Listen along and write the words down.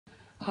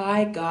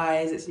Hi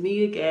guys, it's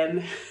me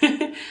again.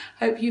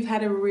 Hope you've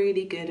had a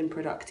really good and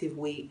productive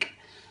week.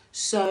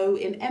 So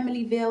in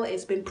Emilyville,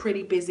 it's been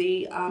pretty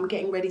busy. I'm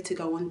getting ready to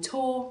go on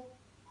tour.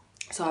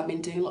 So I've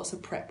been doing lots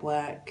of prep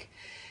work,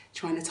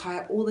 trying to tie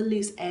up all the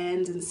loose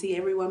ends and see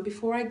everyone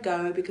before I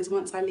go, because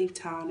once I leave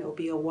town, it'll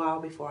be a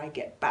while before I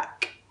get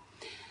back.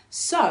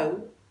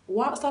 So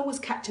whilst I was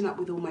catching up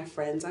with all my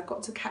friends, I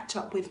got to catch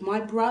up with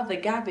my brother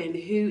Gavin,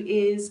 who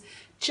is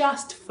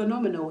just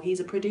phenomenal. He's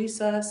a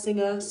producer,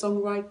 singer,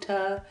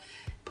 songwriter,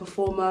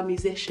 performer,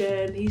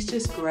 musician. He's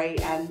just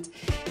great, and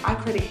I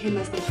credit him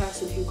as the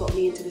person who got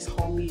me into this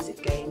whole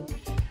music game.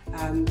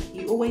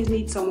 You always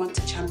need someone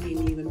to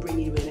champion you and bring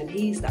you in, and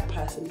he's that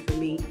person for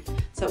me.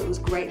 So it was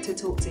great to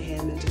talk to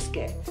him and just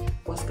get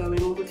what's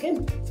going on with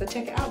him. So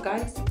check it out,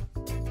 guys.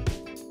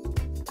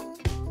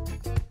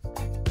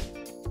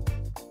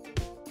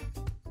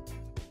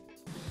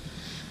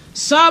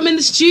 So I'm in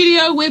the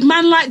studio with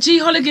man like G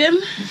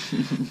Holligan.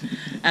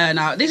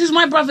 Now this is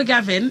my brother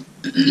Gavin.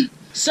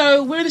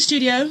 So we're in the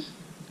studio,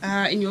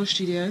 in your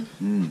studio.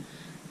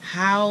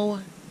 How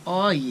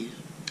are you?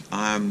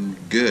 I'm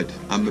good.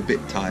 I'm a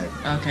bit tired.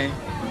 Okay.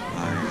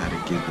 I had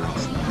a gig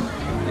last night.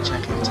 Which I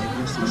can take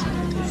this as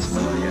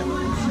Oh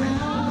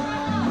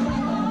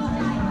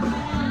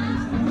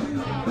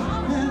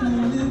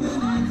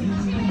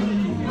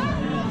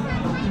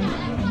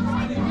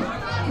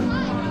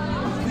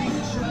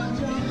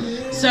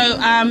So,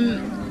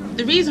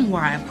 the reason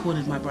why I've called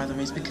him my brother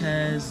is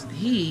because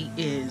he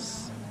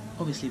is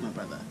obviously my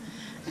brother,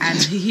 and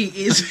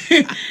he's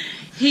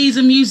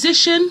a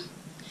musician,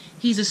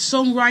 he's a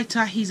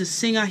songwriter, he's a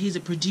singer, he's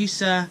a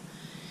producer,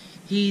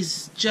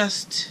 he's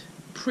just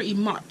pretty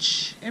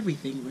much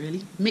everything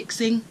really.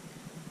 Mixing,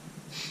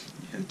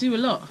 yeah. you do a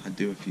lot. I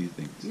do a few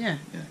things. Yeah,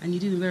 and you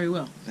do them very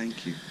well.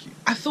 Thank you.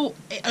 I thought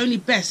it only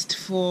best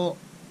for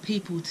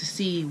people to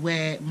see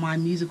where my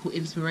musical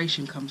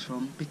inspiration comes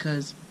from,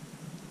 because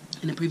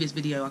in a previous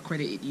video I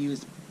credited you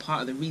as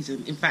part of the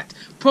reason, in fact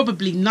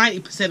probably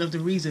 90% of the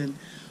reason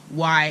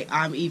why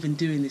I'm even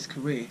doing this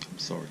career. I'm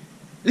sorry.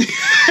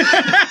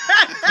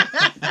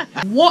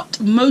 What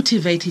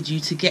motivated you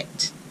to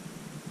get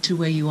to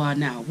where you are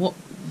now? What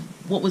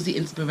was the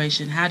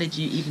inspiration? How did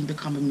you even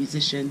become a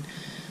musician?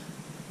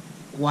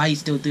 Why are you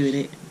still doing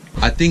it?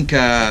 I think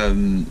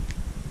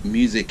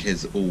music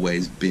has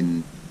always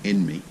been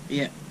in me.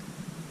 Yeah.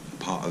 A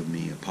part of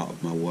me, a part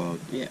of my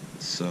world. Yeah.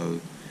 So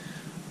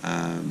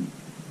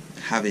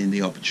having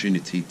the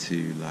opportunity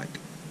to like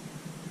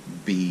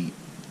be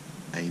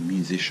a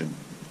musician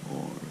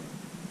or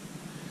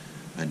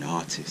an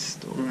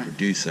artist or a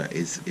producer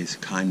is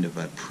kind of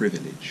a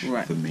privilege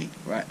for me.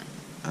 Right.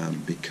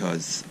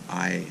 Because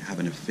I have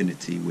an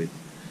affinity with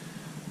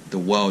the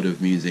world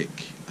of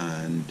music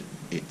and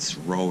its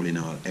role in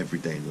our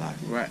everyday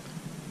life. Right.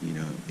 You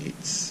know,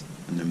 it's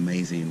an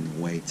amazing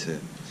way to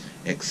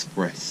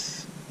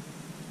express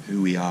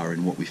who we are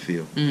and what we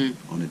feel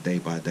on a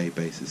day-by-day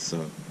basis.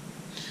 So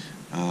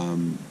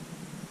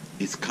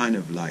it's kind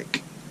of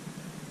like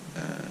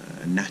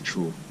a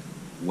natural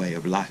way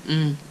of life.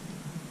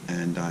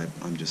 And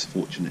I'm just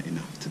fortunate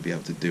enough to be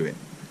able to do it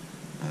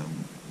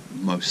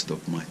most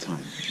of my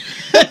time.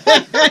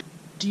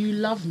 Do you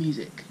love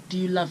music? Do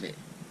you love it?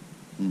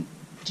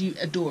 Do you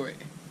adore it?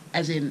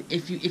 As in,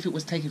 if it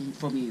was taken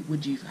from you,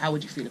 how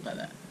would you feel about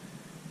that?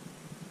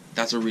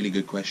 That's a really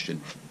good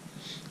question.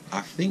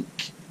 I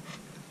think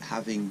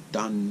having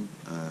done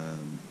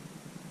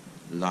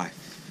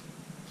life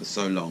for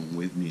so long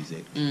with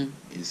music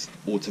is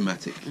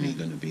automatically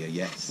going to be a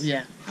yes.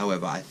 Yeah.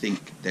 However, I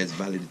think there's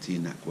validity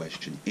in that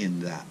question, in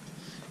that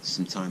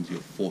sometimes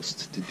you're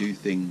forced to do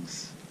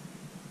things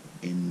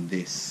in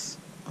this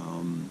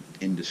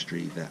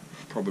industry that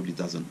probably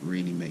doesn't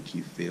really make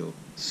you feel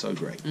so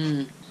great.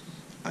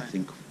 I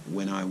think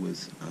when I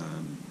was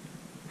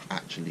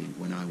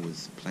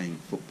playing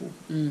football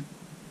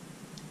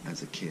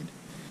as a kid.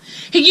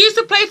 He used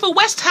to play for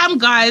West Ham,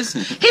 guys.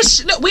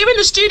 Look, we're in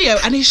the studio,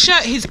 and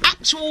his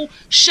actual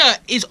shirt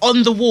is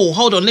on the wall.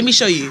 Hold on, let me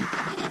show you.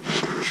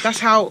 That's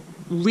how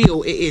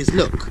real it is.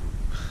 Look,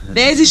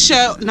 there's his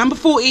shirt, number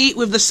 40,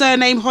 with the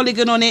surname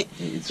Holligan on it.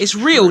 It's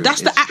real. True.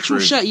 That's the actual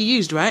shirt you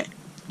used, right?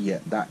 Yeah,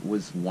 that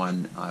was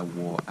one I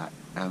wore at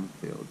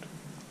Anfield.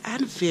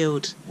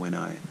 Anfield. When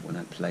I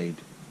played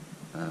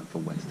for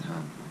West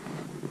Ham.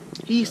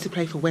 He used to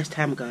play for West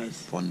Ham,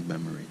 guys. Fond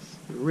memories.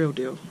 Real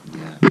deal.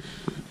 Yeah.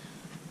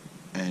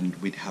 And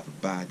we'd have a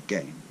bad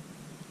game,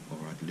 or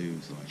I'd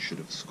lose, or I should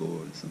have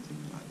scored, or something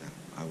like that.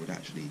 I would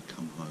actually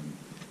come home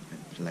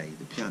and play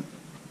the piano.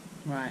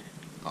 Right.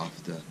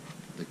 After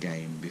the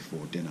game,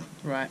 before dinner.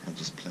 Right. I'd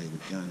just play the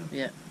piano.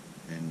 Yeah.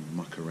 And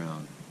muck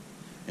around.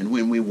 And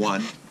when we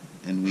won,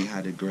 and we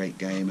had a great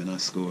game, and I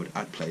scored,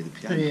 I'd play the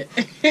piano.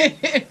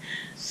 Yeah.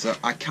 So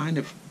I kind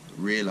of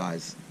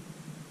realised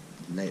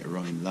later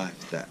on in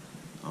life that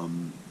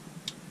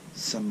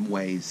some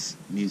ways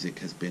music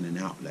has been an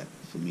outlet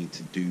for me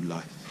to do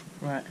life.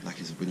 Right. Like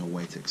it's been a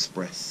way to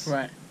express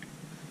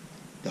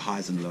the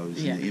highs and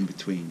lows and the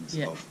in-betweens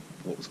of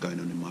what was going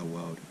on in my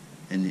world.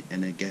 And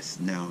I guess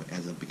now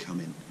as I'm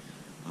becoming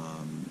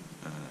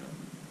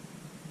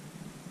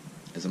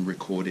as I'm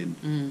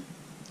recording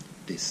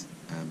this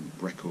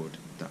record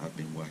that I've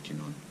been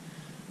working on,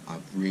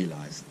 I've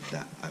realised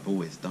that I've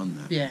always done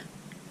that. Yeah.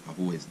 I've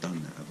always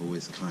done that. I've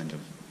always kind of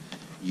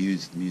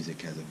used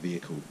music as a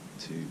vehicle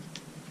to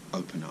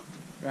open up.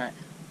 Right.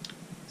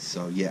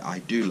 So yeah, I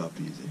do love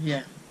music.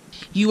 Yeah.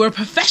 You were a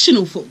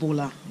professional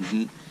footballer.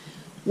 Mm-hmm.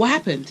 What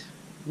happened?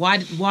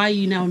 Why are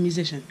you now a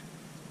musician?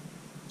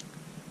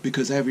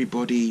 Because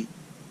everybody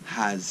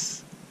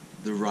has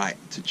the right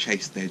to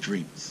chase their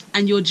dreams.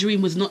 And your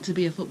dream was not to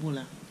be a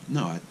footballer?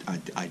 No,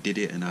 I did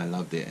it and I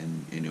loved it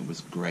and it was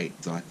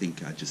great. So I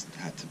think I just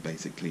had to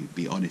basically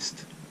be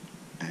honest,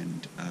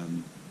 and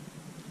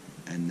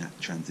that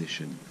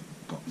transition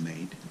got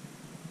made.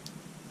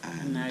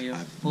 And now you're a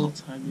I've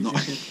full-time not-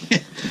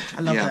 musician.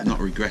 I love that. I've not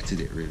regretted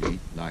it really.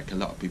 Like a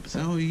lot of people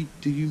say, oh,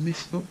 do you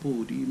miss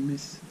football? Do you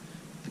miss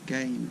the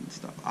game and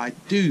stuff? I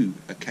do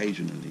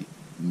occasionally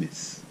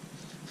miss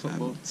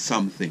Football.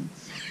 some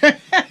things.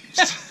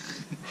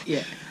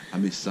 Yeah. I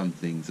miss some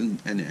things,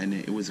 and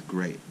it was a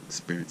great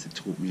experience. It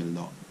taught me a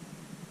lot.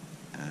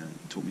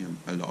 Taught me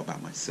a lot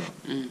about myself,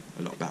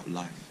 a lot about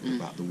life,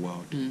 about the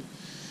world.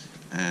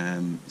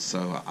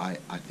 So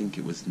I think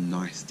it was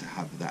nice to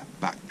have that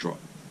backdrop,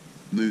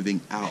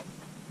 moving out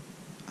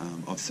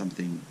of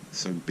something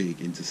so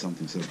big into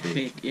something so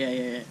big.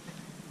 Yeah.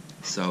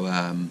 So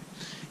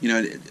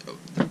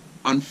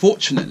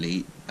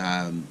unfortunately,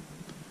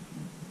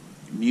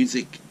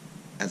 music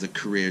as a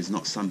career is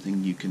not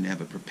something you can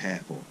ever prepare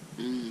for.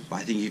 But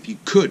I think if you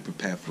could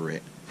prepare for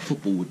it,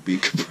 football would be a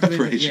good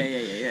preparation.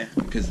 Yeah.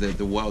 Because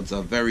the worlds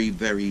are very,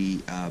 very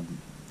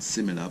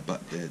similar,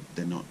 but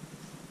they're not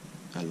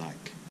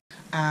alike.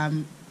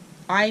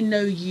 I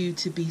know you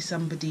to be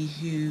somebody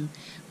who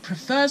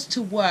prefers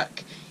to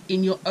work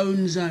in your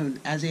own zone,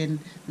 as in,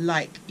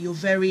 like, you're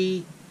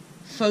very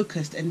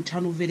focused and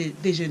tunnel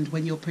visioned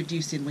when you're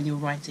producing, when you're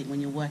writing,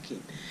 when you're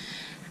working.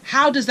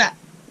 How does that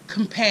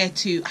compare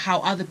to how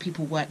other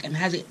people work, and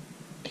has it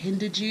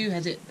hindered you?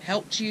 Has it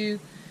helped you?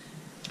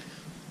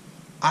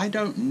 I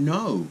don't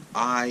know.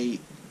 I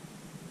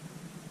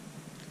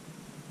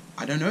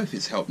don't know if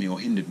it's helped me or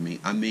hindered me.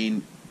 I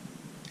mean,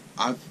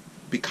 I've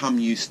become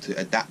used to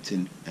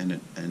adapting and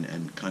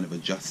kind of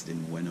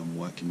adjusting when I'm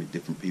working with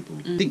different people.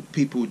 I think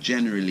people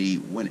generally,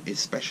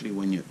 especially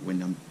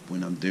when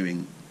I'm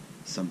doing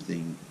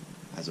something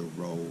as a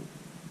role,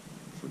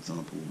 for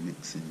example,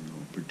 mixing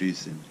or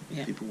producing,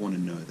 people want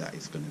to know that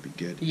it's going to be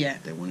good. Yeah.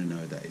 They want to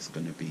know that it's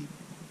going to be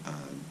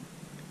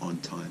on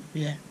time.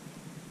 Yeah.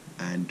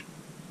 And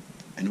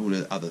all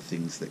the other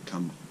things that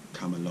come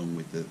along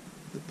with the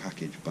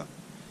package, but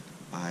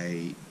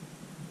I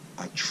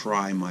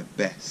try my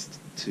best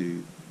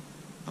to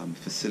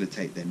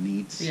facilitate their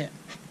needs. Yeah.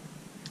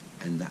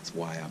 And that's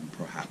why I'm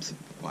perhaps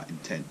quite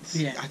intense.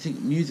 Yeah. I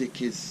think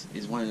music is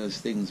one of those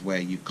things where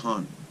you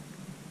can't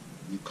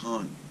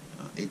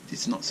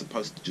it's not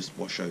supposed to just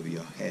wash over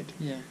your head.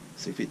 Yeah.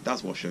 So if it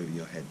does wash over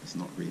your head, it's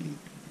not really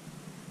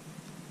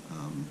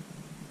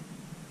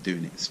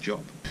doing its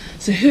job.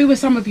 So who were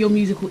some of your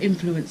musical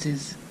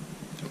influences?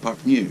 Apart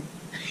from you?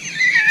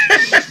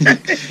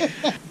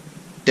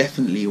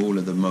 Definitely all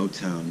of the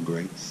Motown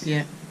greats.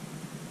 Yeah.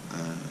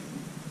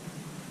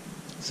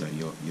 So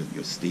your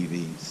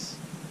Stevies.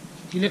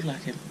 You look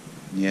like him.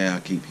 Yeah, I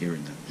keep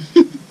hearing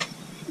that.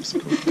 It's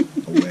cool.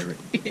 I'll wear it.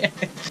 Yeah.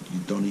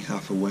 Your Donny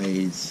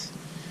Hathaways,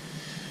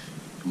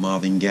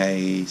 Marvin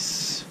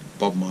Gaye's,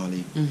 Bob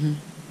Marley. Mm-hmm.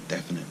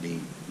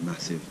 Definitely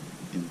massive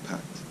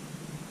impact.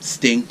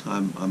 Sting.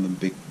 I'm a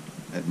big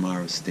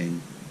admirer of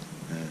Sting.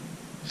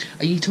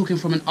 Are you talking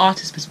from an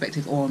artist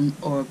perspective or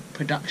a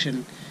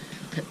production?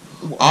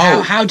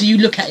 How do you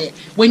look at it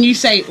when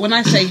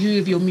I say who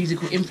of your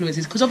musical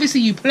influences? Because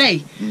obviously you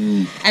play,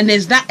 and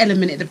there's that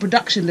element in the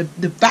production,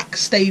 the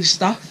backstage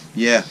stuff.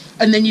 Yeah.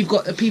 And then you've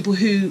got the people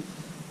who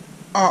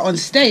are on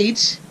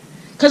stage.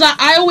 Because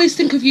I always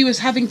think of you as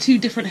having two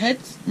different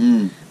heads.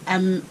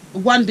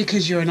 One,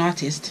 because you're an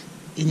artist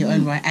in your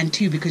own right, and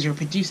two, because you're a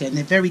producer, and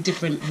they're very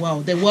different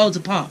worlds. They're worlds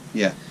apart.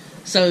 Yeah.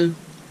 So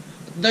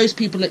those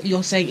people that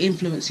you're saying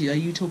influence you, are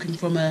you talking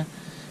from a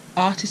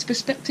artist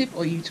perspective,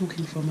 or are you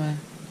talking from a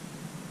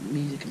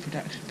music and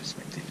production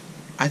perspective?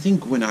 I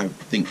think when I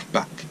think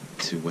back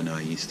to when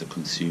I used to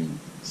consume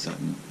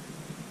certain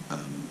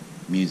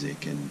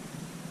music and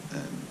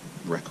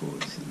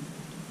records and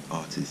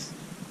artists,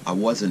 I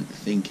wasn't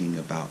thinking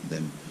about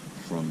them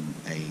from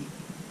a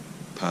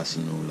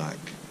personal, like,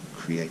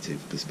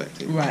 creative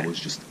perspective. Right. I was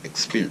just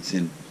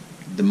experiencing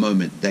the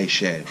moment they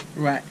shared.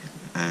 Right.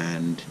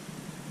 And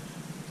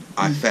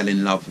I fell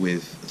in love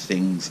with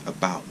things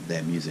about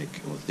their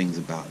music or things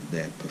about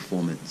their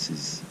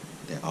performances,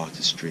 their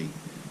artistry,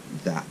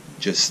 that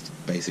just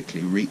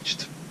basically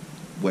reached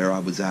where I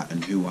was at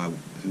and who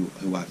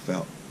I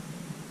felt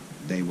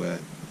they were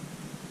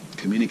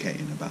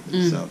communicating about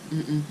themselves.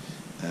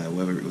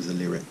 Whether it was a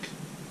lyric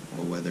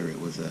or whether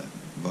it was a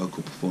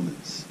vocal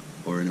performance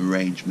or an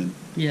arrangement.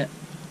 Yeah.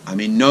 I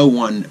mean, no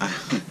one...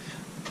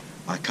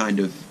 I kind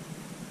of...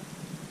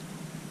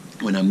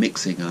 When I'm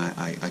mixing,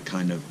 I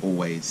kind of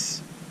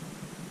always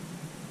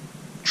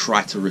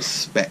try to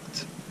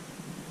respect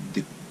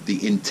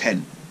the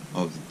intent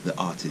of the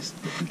artist,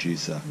 the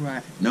producer.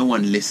 Right. No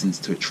one listens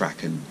to a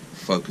track and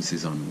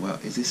focuses on, well,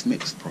 is this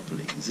mixed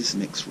properly? Is this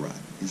mixed right?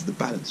 Is the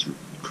balance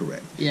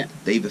correct? Yeah.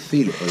 They either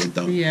feel it or they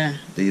don't. Yeah.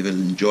 They either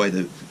enjoy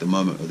the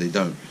moment or they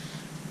don't.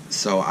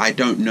 So I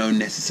don't know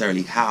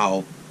necessarily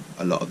how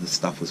a lot of the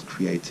stuff was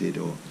created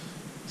or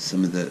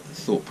some of the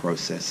thought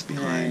process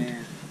behind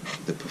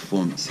the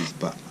performances,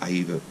 but I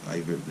either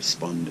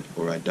respond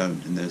or I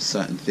don't. And there's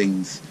certain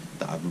things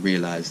that I've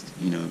realised,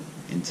 you know,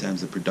 in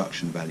terms of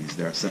production values,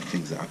 there are certain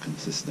things that are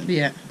consistent.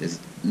 Yeah. There's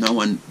no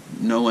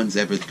one's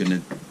ever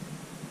gonna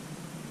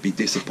be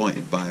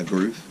disappointed by a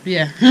groove.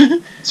 Yeah.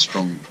 a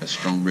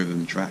strong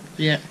rhythm track.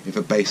 Yeah. If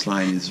a bass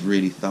line is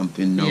really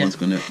thumping, no one's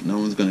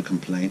gonna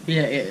complain.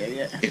 Yeah.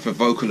 If a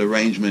vocal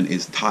arrangement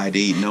is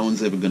tidy, no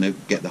one's ever gonna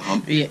get the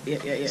hump. Yeah.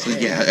 So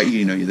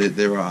you know,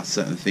 there are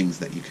certain things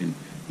that you can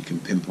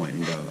pinpoint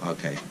and go,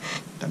 okay,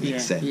 that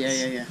makes sense.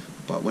 Yeah.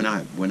 But when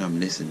I'm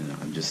listening,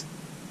 I'm just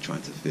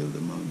trying to feel the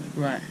moment.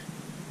 Right.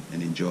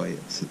 And enjoy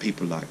it. So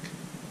people like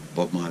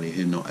Bob Marley,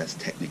 who are not as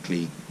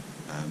technically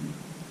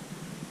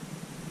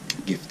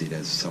gifted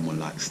as someone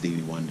like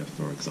Stevie Wonder,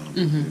 for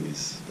example, who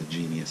is a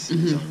genius in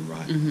his own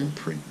right, or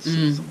Prince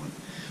or someone,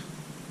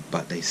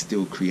 but they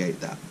still create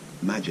that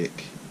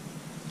magic.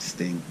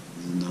 Sting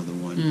is another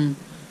one.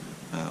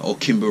 Or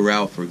Kim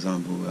Burrell, for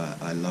example.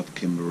 I love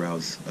Kim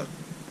Burrell's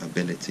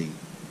ability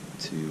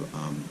to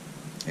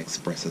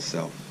express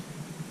herself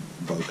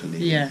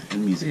vocally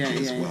and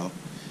musically as well.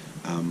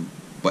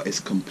 But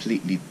it's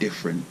completely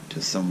different to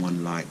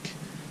someone like,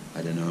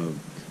 I don't know,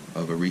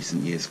 over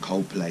recent years,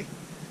 Coldplay,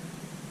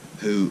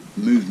 who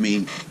moved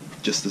me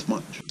just as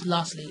much.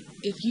 Lastly,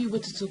 if you were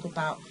to talk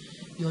about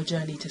your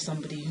journey to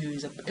somebody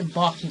who's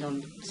embarking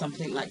on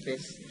something like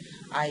this,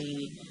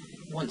 i.e.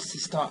 wants to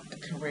start a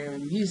career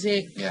in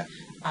music,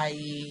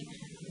 i.e.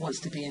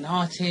 wants to be an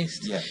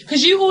artist,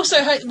 because you also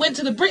went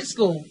to the Brit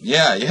School,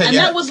 and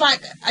that was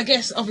like, I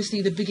guess,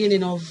 obviously the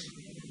beginning of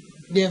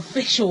the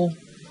official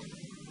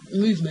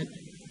movement.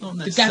 Not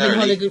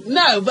necessarily.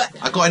 No, but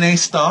I got an A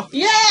star.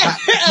 Yeah.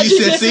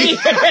 GCSE.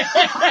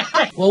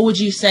 What would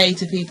you say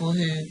to people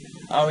who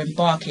are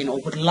embarking or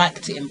would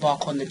like to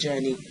embark on the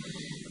journey,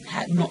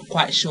 not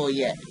quite sure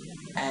yet,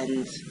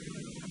 and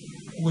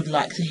would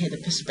like to hear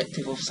the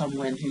perspective of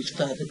someone who's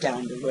further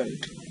down the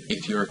road?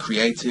 If you're a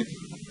creative,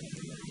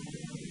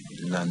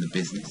 learn the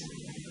business.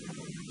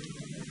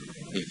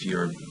 If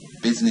you're a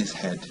business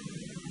head,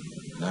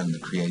 learn the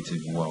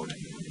creative world.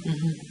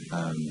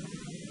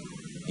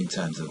 In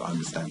terms of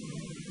understand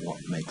what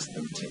makes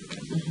them tick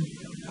and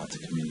how to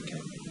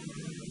communicate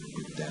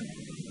with them.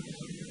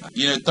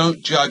 You know,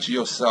 don't judge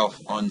yourself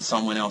on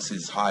someone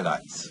else's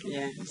highlights.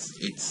 Yeah.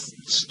 It's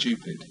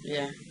stupid.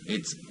 Yeah.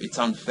 It's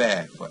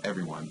unfair for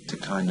everyone to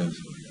kind of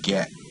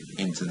get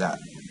into that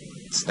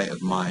state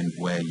of mind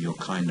where you're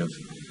kind of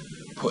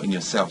putting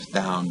yourself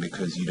down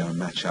because you don't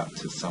match up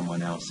to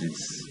someone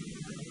else's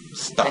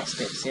stuff.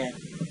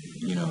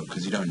 You know,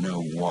 because you don't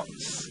know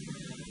what's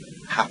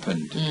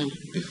happened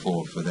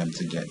before for them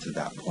to get to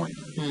that point.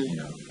 You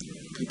know,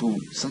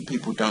 some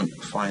people don't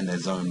find their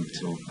zone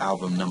till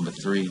album number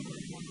 3,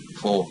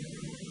 4,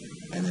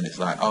 and then it's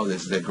like, oh,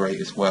 this is their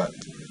greatest work.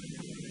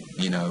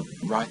 You know,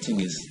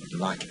 writing is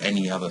like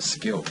any other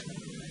skill.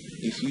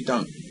 If you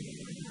don't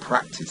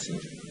practice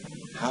it,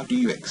 how do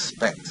you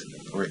expect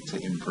for it to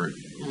improve?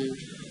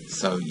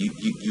 So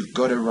you've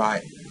got to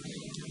write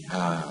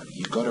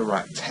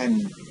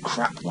 10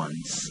 crap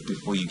ones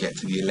before you get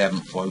to the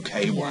 11th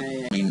okay one.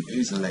 I mean,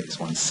 who's the latest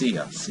one?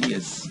 Sia.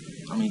 Sia's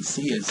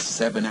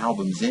 7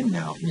 albums in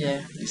now.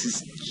 Yeah.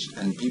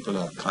 And people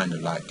are kind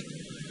of like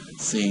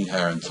seeing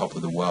her on top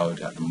of the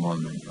world at the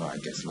moment. Or I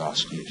guess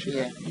last year she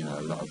had, you know,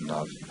 a lot of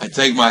love. I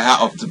take my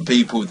hat off to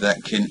people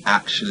that can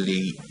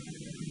actually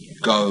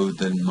go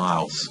the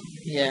miles.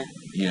 Yeah.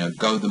 You know,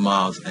 go the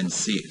miles and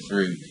see it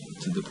through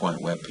to the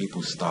point where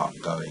people start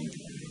going,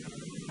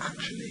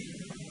 actually,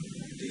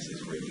 this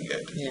is really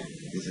good. Yeah.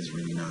 This is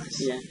really nice.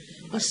 Yeah.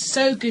 Well, it's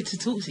so good to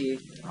talk to you.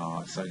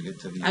 Oh, it's so good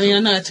to be. I mean, I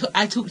know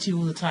I talk to you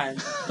all the time,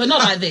 but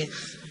not like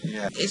this.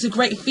 Yeah. It's a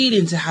great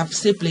feeling to have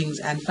siblings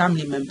and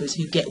family members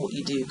who get what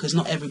you do, because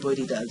not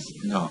everybody does.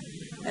 No.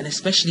 And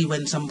especially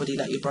when somebody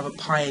like your brother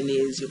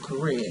pioneers your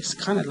career, it's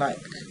kind of like,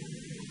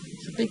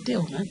 it's a big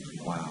deal, man.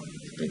 Wow.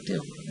 It's a big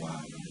deal.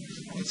 Wow.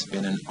 It's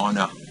been an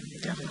honour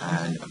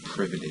and a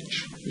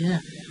privilege. Yeah.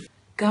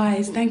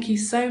 Guys, thank you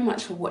so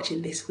much for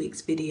watching this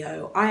week's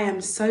video. I am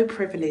so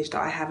privileged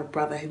that I have a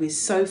brother who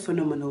is so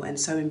phenomenal and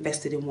so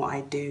invested in what I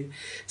do.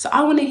 So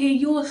I want to hear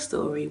your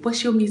story.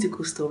 What's your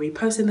musical story?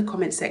 Post in the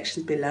comment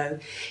sections below.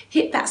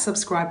 Hit that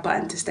subscribe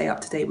button to stay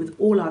up to date with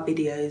all our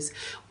videos.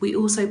 We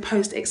also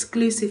post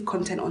exclusive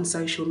content on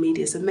social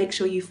media, so make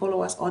sure you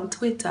follow us on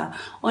Twitter,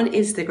 on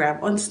Instagram,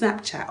 on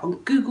Snapchat, on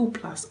Google+,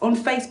 on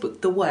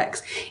Facebook, the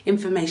works.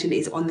 Information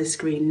is on the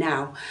screen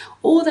now.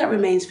 All that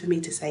remains for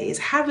me to say is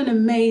have an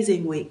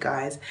amazing week,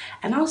 guys,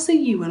 and I'll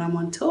see you when I'm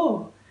on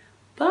tour.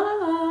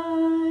 Bye.